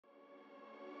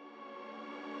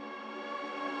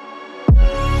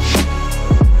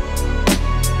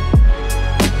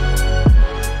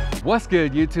What's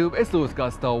good, YouTube? It's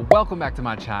LUISGUSTO. Welcome back to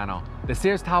my channel. The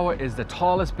Sears Tower is the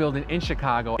tallest building in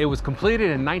Chicago. It was completed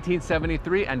in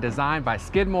 1973 and designed by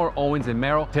Skidmore, Owings &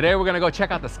 Merrill. Today we're gonna go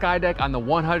check out the Skydeck on the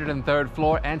 103rd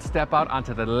floor and step out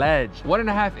onto the ledge.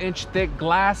 1.5-inch thick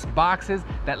glass boxes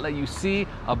that let you see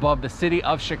above the city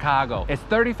of Chicago. It's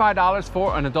 $35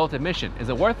 for an adult admission. Is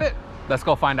it worth it? Let's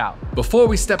go find out. Before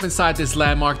we step inside this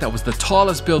landmark that was the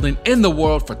tallest building in the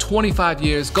world for 25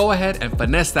 years, go ahead and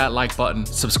finesse that like button.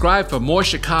 Subscribe for more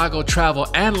Chicago travel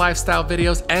and lifestyle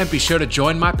videos, and be sure to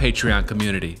join my Patreon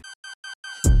community.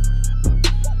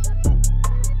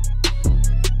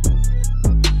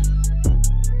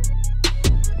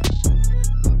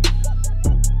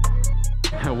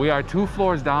 We are 2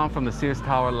 floors down from the Sears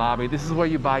Tower lobby. This is where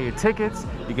you buy your tickets.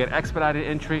 You get expedited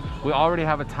entry. We already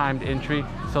have a timed entry,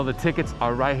 so the tickets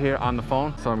are right here on the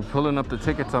phone. So I'm pulling up the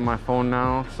tickets on my phone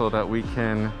now so that we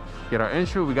can get our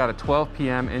entry. We got a 12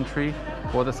 p.m. entry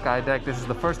for the Skydeck. This is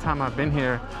the first time I've been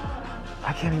here.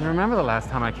 I can't even remember the last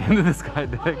time I came to the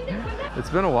Skydeck.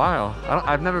 It's been a while.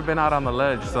 I've never been out on the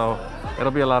ledge, so it'll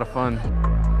be a lot of fun.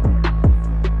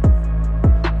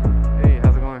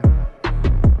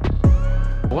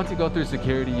 Once you go through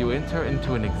security, you enter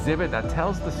into an exhibit that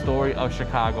tells the story of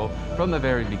Chicago from the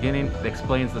very beginning. It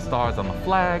explains the stars on the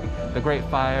flag, the Great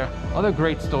Fire, other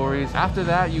great stories. After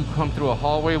that, you come through a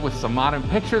hallway with some modern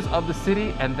pictures of the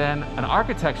city, and then an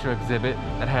architecture exhibit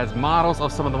that has models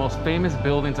of some of the most famous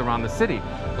buildings around the city,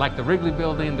 like the Wrigley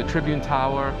Building, the Tribune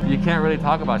Tower. You can't really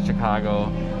talk about Chicago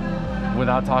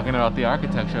without talking about the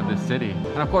architecture of this city.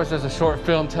 And of course, there's a short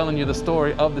film telling you the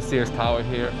story of the Sears Tower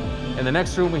here. In the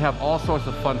next room, we have all sorts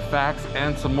of fun facts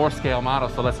and some more scale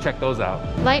models, so let's check those out.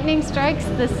 Lightning strikes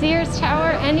the Sears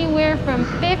Tower anywhere from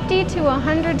 50 to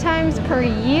 100 times per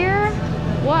year.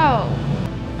 Whoa.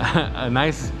 A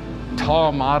nice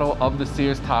tall model of the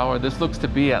Sears Tower. This looks to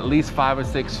be at least 5 or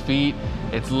 6 feet.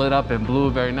 It's lit up in blue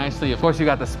very nicely. Of course, you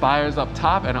got the spires up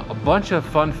top and a bunch of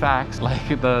fun facts,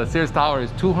 like the Sears Tower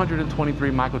is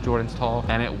 223 Michael Jordans tall,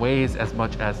 and it weighs as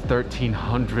much as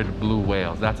 1,300 blue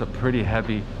whales. That's a pretty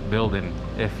heavy building,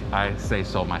 if I say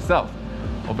so myself.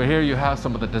 Over here, you have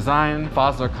some of the design.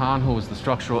 Fazler Khan, who was the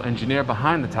structural engineer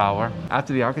behind the tower.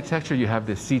 After the architecture, you have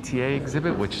this CTA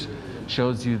exhibit, which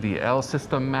shows you the L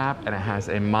system map, and it has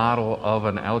a model of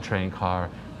an L train car,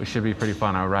 which should be pretty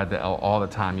fun. I ride the L all the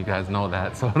time, you guys know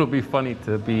that. So it'll be funny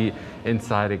to be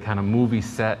inside a kind of movie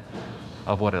set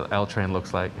of what an L train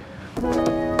looks like.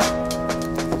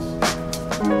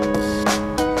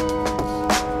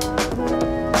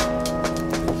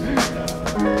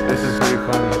 This is pretty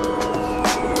funny.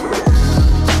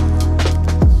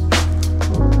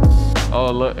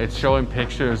 Oh look, it's showing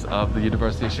pictures of the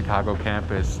University of Chicago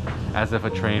campus as if a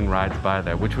train rides by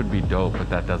there, which would be dope, but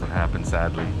that doesn't happen,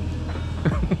 sadly.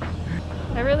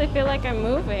 I really feel like I'm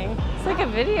moving. It's like a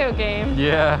video game.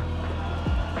 Yeah.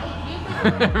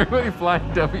 Everybody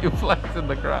flying W flags in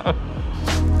the crowd.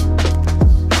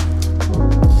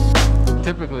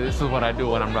 Typically, this is what I do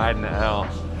when I'm riding the L.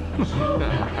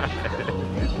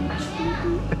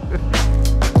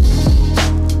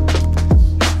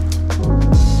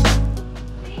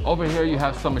 Over here, you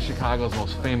have some of Chicago's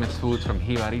most famous foods, from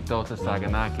jibarito to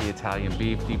saganaki, Italian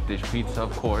beef, deep dish pizza,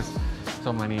 of course.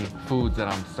 So many foods that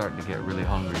I'm starting to get really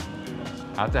hungry.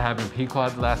 After having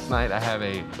Pequod last night, I have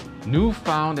a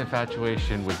newfound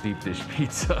infatuation with deep dish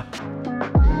pizza.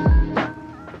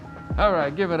 All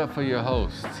right, give it up for your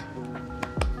host.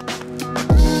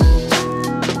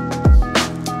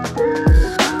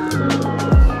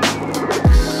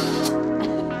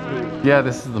 Yeah,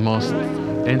 this is the most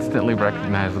instantly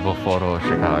recognizable photo of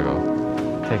Chicago.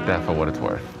 Take that for what it's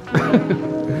worth.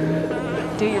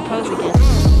 Do your pose again.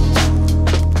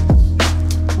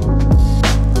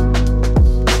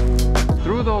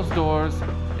 Through those doors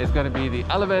is going to be the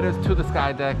elevators to the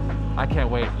Skydeck. I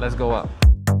can't wait. Let's go up.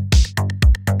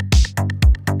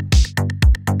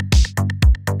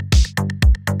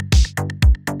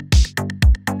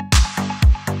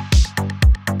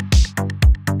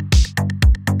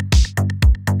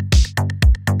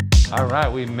 All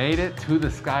right, we made it to the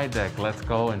Skydeck. Let's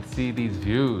go and see these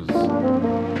views.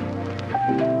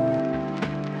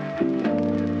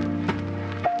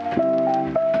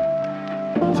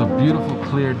 It's a beautiful,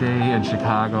 clear day in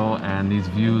Chicago, and these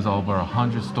views over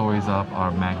 100 stories up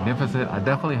are magnificent. I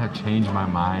definitely have changed my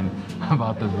mind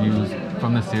about the views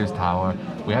from the Sears Tower.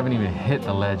 We haven't even hit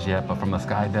the ledge yet, but from the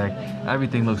Skydeck,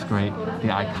 everything looks great. The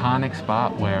iconic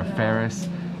spot where Ferris,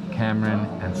 Cameron,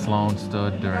 and Sloan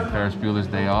stood during Ferris Bueller's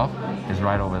Day Off is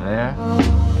right over there.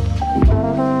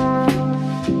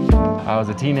 I was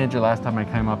a teenager last time I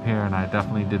came up here, and I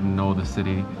definitely didn't know the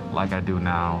city like I do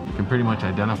now. You can pretty much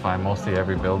identify mostly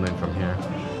every building from here.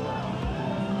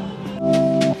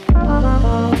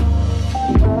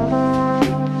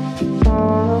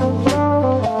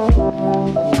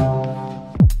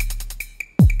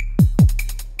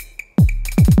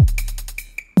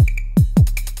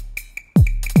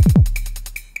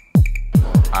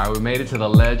 All right, we made it to the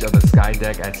ledge of the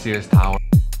Skydeck at Sears Tower.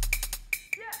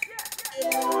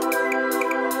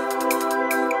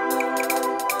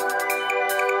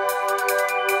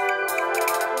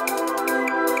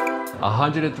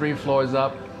 103 floors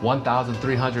up,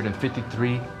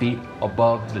 1,353 feet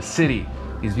above the city.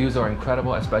 These views are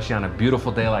incredible, especially on a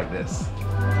beautiful day like this.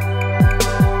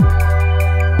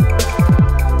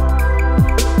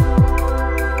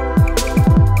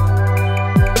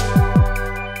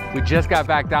 We just got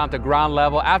back down to ground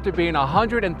level after being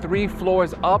 103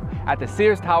 floors up at the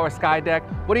Sears Tower Skydeck.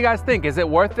 What do you guys think? Is it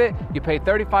worth it? You pay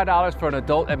 $35 for an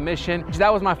adult admission.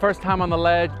 That was my first time on the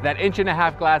ledge. That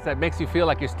 1.5-inch glass that makes you feel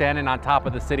like you're standing on top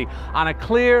of the city. On a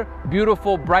clear,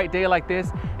 beautiful, bright day like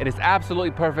this, it is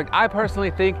absolutely perfect. I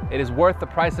personally think it is worth the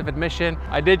price of admission.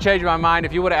 I did change my mind.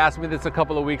 If you would have asked me this a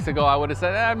couple of weeks ago, I would have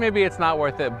said, maybe it's not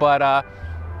worth it. But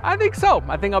I think so.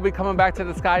 I think I'll be coming back to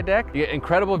the Skydeck. You get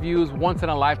incredible views,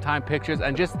 once-in-a-lifetime pictures,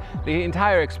 and just the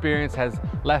entire experience has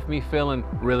left me feeling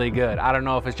really good. I don't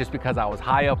know if it's just because I was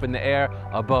high up in the air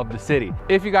above the city.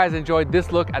 If you guys enjoyed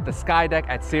this look at the Skydeck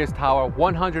at Sears Tower,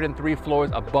 103 floors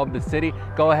above the city,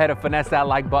 go ahead and finesse that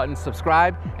like button,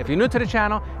 subscribe if you're new to the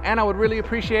channel, and I would really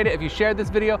appreciate it if you shared this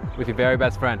video with your very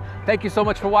best friend. Thank you so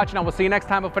much for watching. I will see you next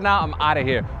time, but for now, I'm out of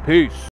here. Peace.